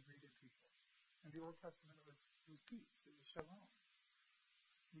 That's how they greeted people. In the Old Testament, it was peace. It was shalom.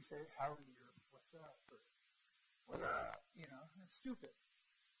 We say, how are you? What's up? Or, what's up? You know, that's stupid,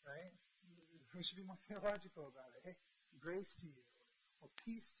 right? We should be more theological about it. Hey, grace to you, or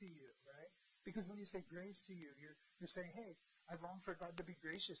peace to you, right? Because when you say grace to you, you're saying, hey, I long for God to be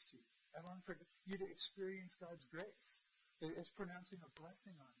gracious to you. I long for you to experience God's grace. It's pronouncing a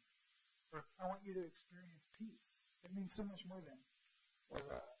blessing on you. Or I want you to experience peace. It means so much more than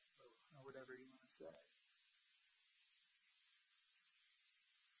what's up, or whatever you want to say.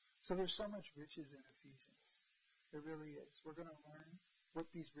 So there's so much riches in Ephesians. There really is. We're going to learn what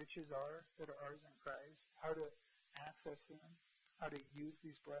these riches are that are ours in Christ, how to access them, how to use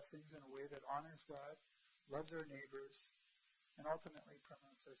these blessings in a way that honors God, loves our neighbors, and ultimately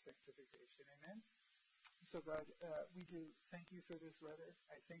promotes our sanctification. Amen? So God, we do thank you for this letter.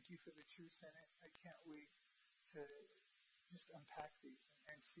 I thank you for the truths in it. I can't wait to just unpack these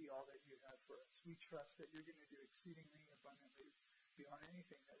and see all that you have for us. We trust that you're going to do exceedingly abundantly beyond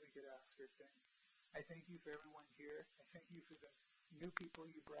anything that we could ask or think. I thank you for everyone here. I thank you for the new people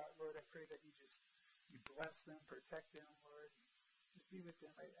you brought, Lord. I pray that you bless them, protect them, Lord. Just be with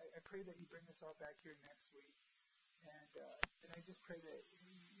them. I pray that you bring us all back here next week. And I just pray that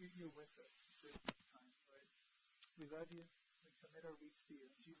you're with us during this time, Lord. We love you. We commit our weeks to you.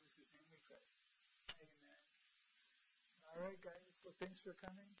 In Jesus' name we pray. Amen. All right, guys. Well, thanks for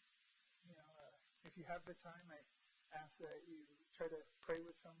coming. If you have the time, I ask that you try to pray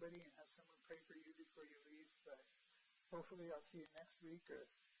with somebody and have someone pray for you before you leave. But hopefully I'll see you next week or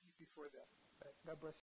before that. But God bless you.